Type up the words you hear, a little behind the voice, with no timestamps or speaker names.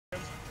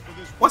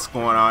What's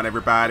going on,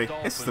 everybody?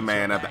 It's the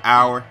man of the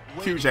hour,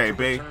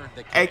 QJB,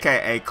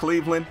 aka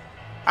Cleveland.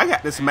 I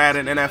got this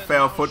Madden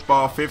NFL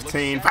Football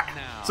 15.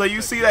 So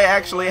you see they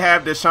actually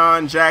have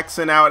Deshaun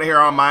Jackson out here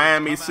on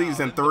Miami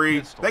Season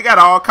 3. They got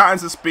all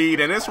kinds of speed,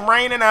 and it's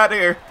raining out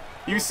here.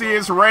 You see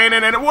it's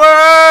raining, and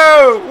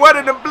whoa! What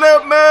in the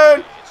blue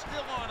moon?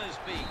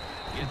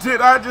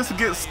 Did I just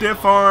get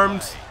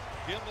stiff-armed?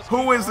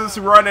 Who is this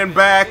running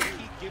back?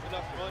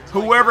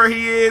 Whoever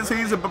he is,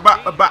 he's a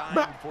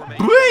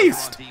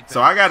beast.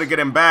 So I got to get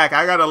him back.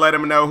 I got to let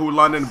him know who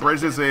London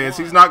Bridges is.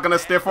 He's not going to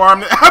stiff-arm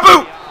me.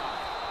 That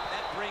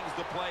brings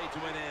the play to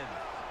an end.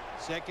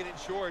 Second and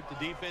short, the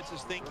defense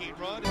is thinking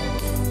run.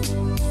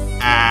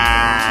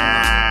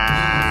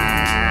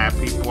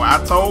 People,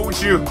 I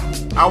told you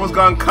I was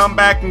going to come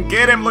back and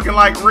get him looking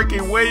like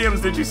Ricky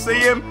Williams. Did you see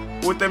him?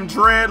 With them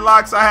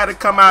dreadlocks, I had to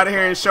come out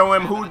here and show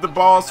him who the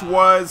boss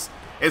was.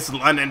 It's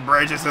London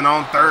Bridges, and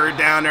on third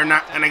down, they're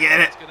not going to get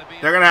it.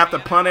 They're going to have to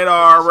punt it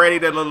already.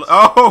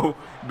 Oh,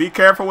 be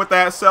careful with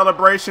that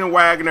celebration,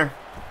 Wagner.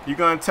 You're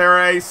going to tear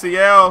an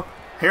ACL.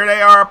 Here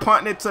they are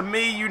punting it to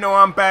me. You know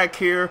I'm back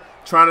here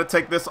trying to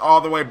take this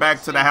all the way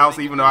back to the house,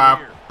 even though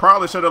I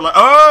probably should have.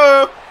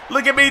 Oh,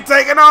 look at me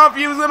taking off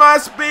using my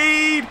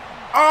speed.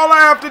 All I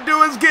have to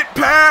do is get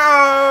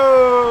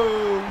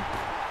past.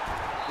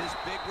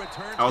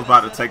 I was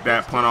about to take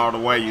that punt all the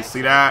way. You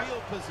see that?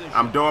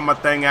 I'm doing my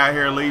thing out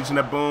here, Legion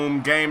of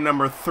Boom. Game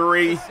number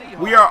 3.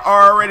 We are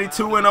already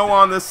 2-0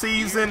 on the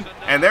season,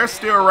 and they're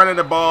still running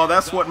the ball.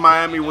 That's what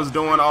Miami was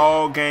doing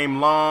all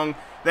game long.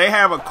 They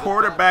have a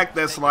quarterback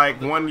that's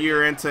like 1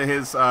 year into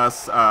his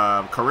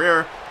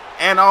career,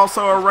 and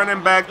also a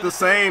running back the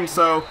same.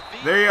 So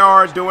they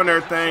are doing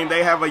their thing.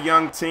 They have a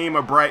young team,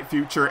 a bright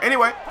future.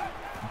 Anyway,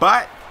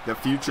 but the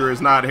future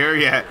is not here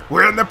yet.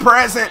 We're in the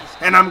present,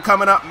 and I'm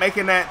coming up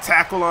making that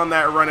tackle on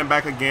that running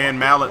back again.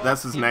 Mallet,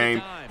 that's his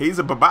name. He's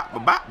a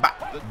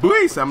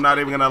beast. I'm not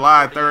even going to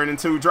lie. 3rd and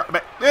 2. Drop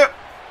back. Yep.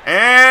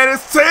 And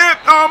it's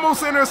tipped.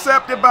 Almost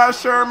intercepted by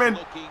Sherman.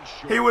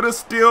 He would have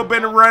still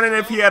been running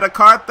if he had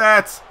caught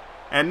that.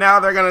 And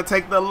now they're going to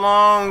take the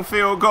long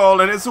field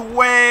goal, and it's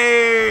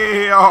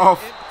way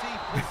off.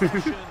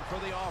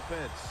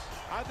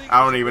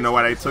 I don't even know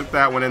why they took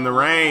that one in the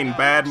rain.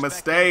 Bad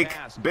mistake.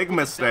 Big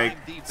mistake.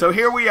 So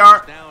here we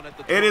are.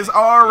 It is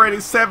already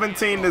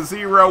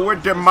 17-0. We're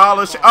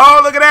demolished.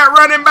 Oh, look at that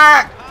running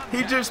back.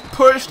 He just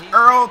pushed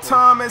Earl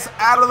Thomas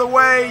out of the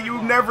way.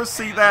 You never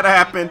see that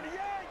happen.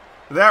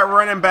 That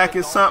running back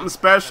is something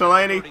special,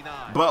 ain't he?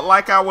 But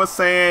like I was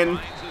saying,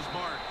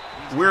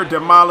 we're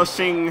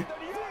demolishing,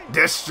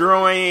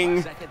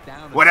 destroying,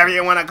 whatever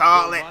you want to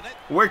call it.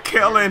 We're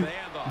killing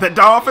the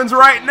Dolphins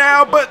right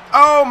now. But,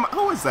 oh,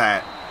 who is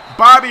that?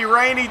 Bobby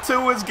Rainey,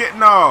 too, is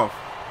getting off.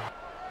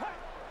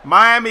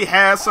 Miami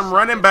has some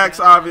running backs,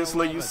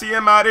 obviously. You see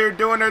him out here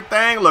doing their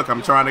thing. Look,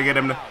 I'm trying to get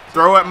him to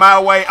throw it my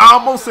way.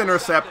 Almost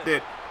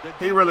intercepted.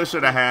 He really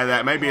should have had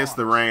that. Maybe it's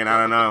the rain. I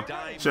don't know.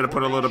 Should have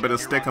put a little bit of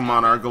stickum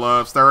on our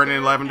gloves. 3rd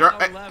and 11.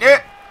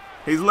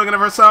 He's looking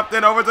for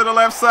something over to the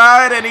left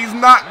side, and he's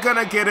not going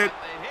to get it.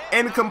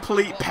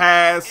 Incomplete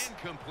pass.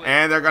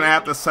 And they're going to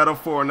have to settle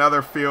for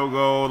another field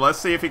goal. Let's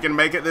see if he can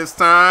make it this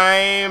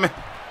time.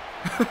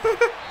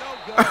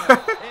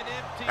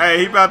 Hey,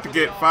 he about to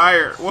get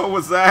fired. What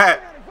was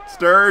that?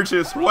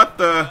 Sturgis, what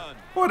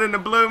in the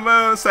blue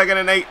moon? 2nd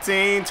and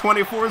 18,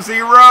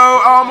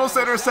 24-0, almost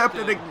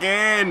intercepted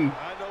again.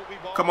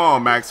 Come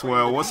on,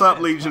 Maxwell. What's up,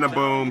 Legion of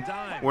Boom?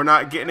 We're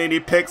not getting any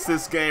picks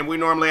this game. We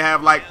normally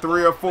have like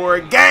 3 or 4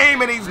 a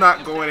game, and he's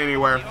not going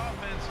anywhere.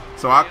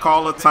 So I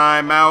call a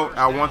timeout.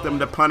 I want them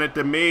to punt it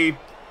to me,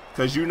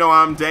 because you know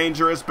I'm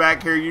dangerous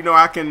back here. You know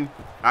I can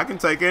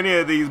take any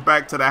of these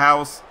back to the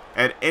house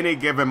at any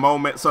given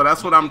moment. So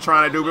that's what I'm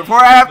trying to do before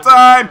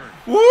halftime.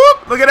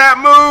 Whoop! Look at that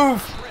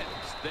move.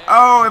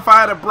 Oh, if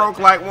I had broke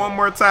like one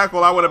more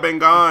tackle, I would have been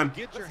gone.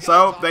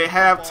 So they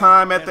have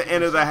time at the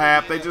end of the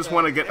half. They just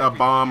want to get a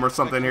bomb or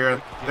something here.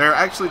 They're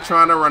actually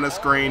trying to run a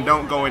screen.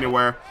 Don't go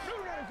anywhere.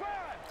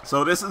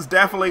 So this is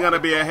definitely going to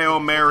be a Hail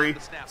Mary.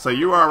 So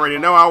you already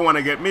know I want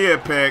to get me a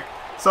pick.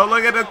 So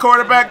look at the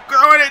quarterback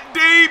throwing it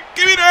deep.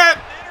 Give me that.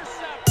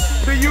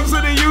 The user.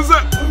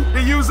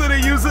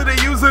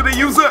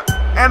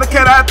 And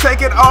can I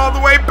take it all the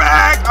way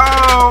back?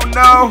 Oh,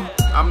 no.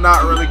 I'm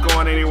not really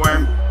going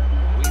anywhere.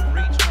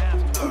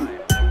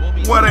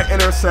 What an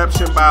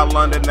interception by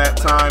London that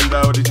time,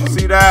 though. Did you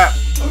see that?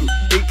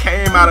 He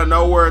came out of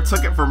nowhere,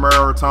 took it from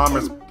Earl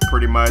Thomas,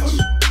 pretty much.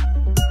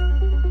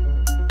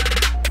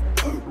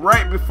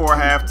 Right before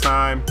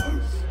halftime.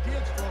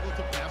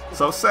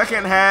 So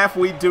second half,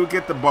 we do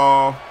get the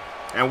ball.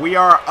 And we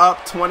are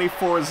up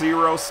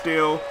 24-0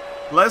 still.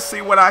 Let's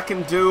see what I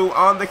can do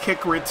on the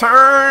kick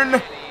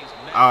return.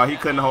 Oh, he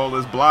couldn't hold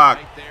his block.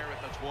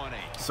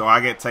 So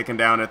I get taken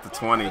down at the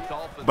 20.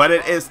 But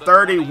it is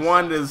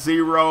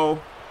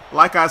 31-0.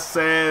 Like I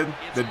said,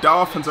 the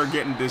Dolphins are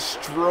getting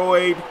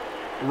destroyed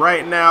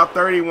right now,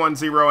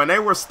 31-0. And they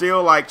were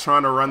still like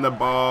trying to run the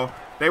ball.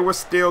 They were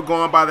still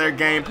going by their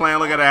game plan.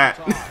 Look at that.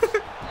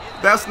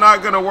 That's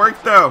not going to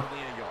work, though.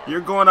 You're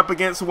going up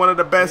against one of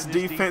the best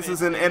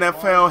defenses in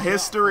NFL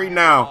history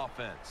now.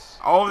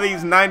 All of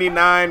these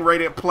 99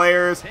 rated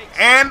players.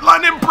 And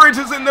London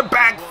Bridges in the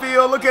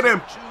backfield. Look at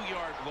him.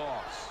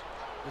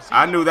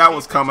 I knew that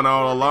was coming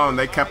all along.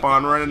 They kept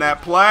on running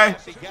that play.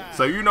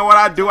 So you know what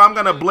I do? I'm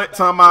going to blitz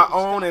on my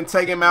own and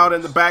take him out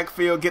in the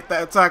backfield. Get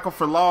that tackle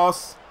for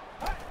loss.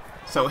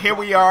 So here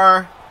we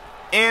are.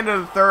 End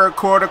of the third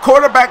quarter.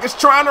 Quarterback is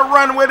trying to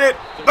run with it,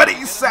 but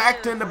he's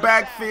sacked in the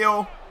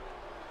backfield.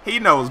 He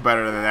knows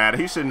better than that.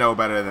 He should know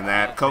better than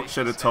that. Coach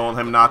should have told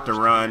him not to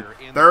run.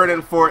 3rd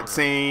and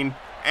 14.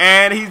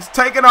 And he's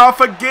taken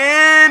off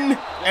again.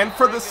 And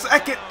for the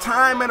second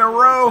time in a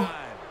row,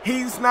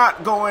 he's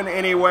not going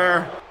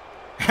anywhere.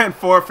 And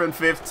 4th and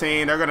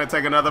 15. They're going to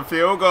take another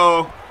field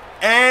goal.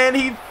 And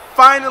he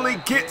finally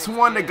gets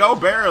one to go,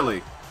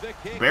 barely.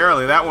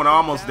 Barely. That one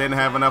almost didn't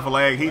have enough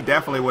leg. He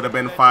definitely would have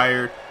been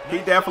fired. He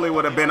definitely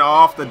would have been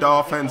off the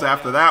Dolphins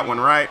after that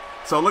one, right?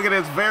 So look at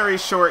this very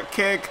short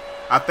kick.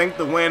 I think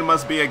the wind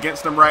must be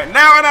against him right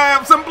now, and I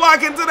have some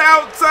blocking to the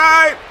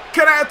outside.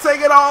 Can I take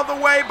it all the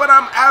way? But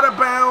I'm out of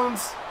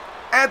bounds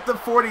at the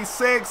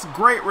 46.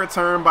 Great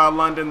return by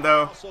London,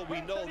 though.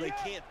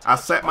 I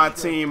set my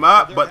team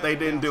up, but they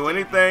didn't do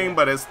anything.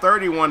 But it's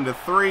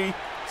 31-3.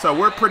 So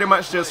we're pretty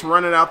much just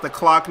running out the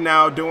clock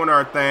now, doing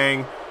our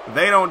thing.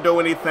 They don't do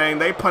anything.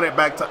 They punt it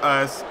back to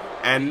us.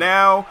 And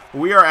now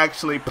we are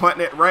actually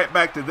punting it right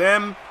back to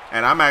them.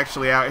 And I'm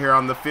actually out here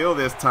on the field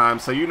this time.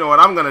 So you know what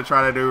I'm going to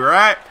try to do,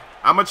 right?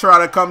 I'm going to try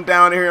to come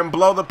down here and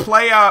blow the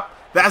play up.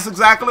 That's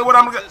exactly what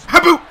I'm going to do.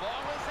 Haboop!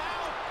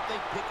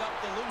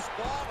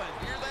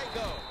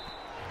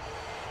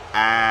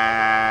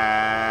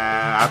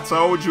 I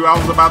told you I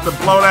was about to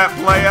blow that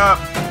play up.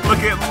 Look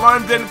at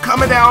London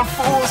coming down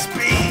full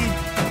speed.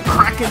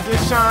 Cracking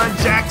Deshaun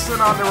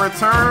Jackson on the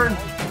return.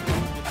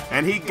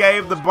 And he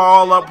gave the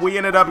ball up. We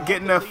ended up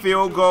getting a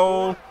field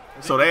goal.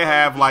 So they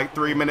have like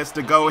 3 minutes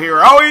to go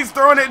here. Oh, he's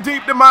throwing it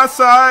deep to my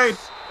side.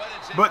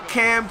 But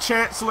Cam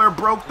Chancellor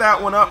broke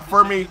that one up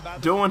for me.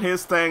 Doing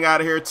his thing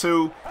out of here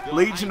too.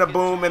 Legion of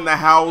Boom in the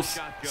house.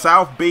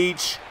 South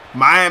Beach,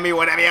 Miami,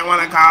 whatever you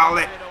want to call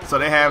it. So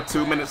they have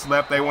 2 minutes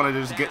left. They want to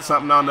just get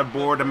something on the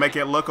board to make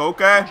it look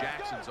okay.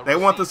 They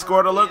want the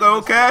score to look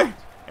okay.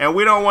 And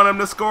we don't want them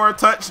to score a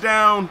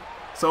touchdown.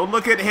 So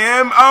look at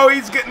him. Oh,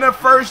 he's getting a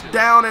first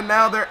down, and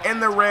now they're in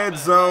the red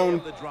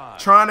zone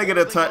trying to get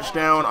a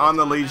touchdown on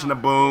the Legion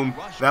of Boom.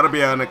 That'll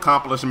be an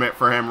accomplishment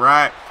for him,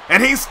 right?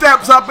 And he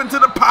steps up into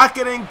the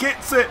pocket and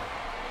gets it.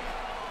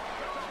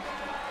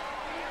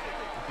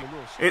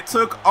 It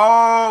took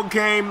all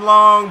game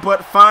long,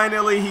 but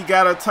finally he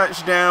got a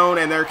touchdown,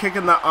 and they're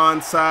kicking the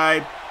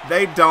onside.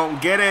 They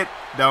don't get it.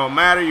 Don't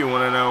matter. You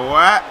want to know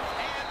what?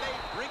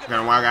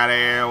 Gonna walk out of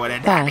here with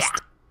it. Fast.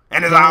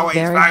 And as always,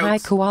 very folks, high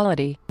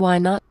quality. Why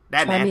not?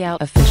 That Try me nasty.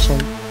 out.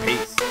 Efficient.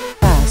 Peace.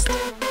 Fast.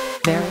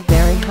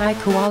 Very high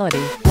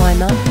quality. Why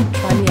not?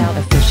 Try me out.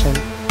 Efficient.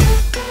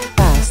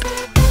 Fast.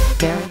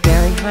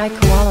 Very high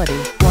quality.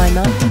 Why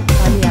not?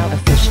 Try me out.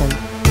 Efficient.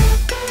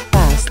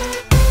 Fast.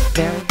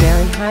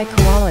 Very high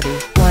quality.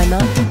 Why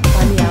not?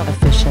 Try me out.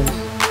 Efficient.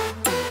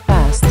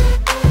 Fast.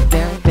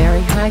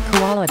 Very high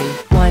quality.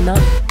 Why not?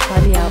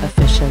 Try me out.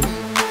 Efficient.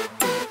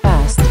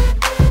 Fast.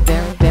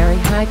 Very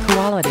high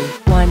quality.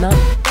 Why not?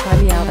 Try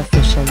me out.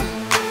 Efficient.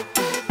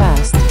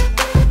 Fast.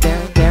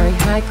 Very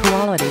high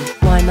quality.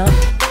 Why not?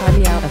 Try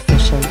me out.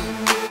 Efficient.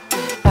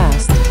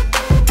 Fast.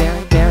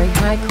 Very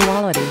high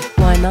quality.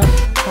 Why not?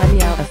 Try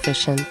me out.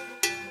 Efficient.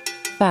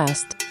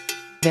 Fast.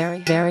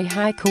 Very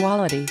high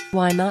quality.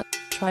 Why not?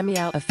 Try me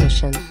out.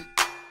 Efficient.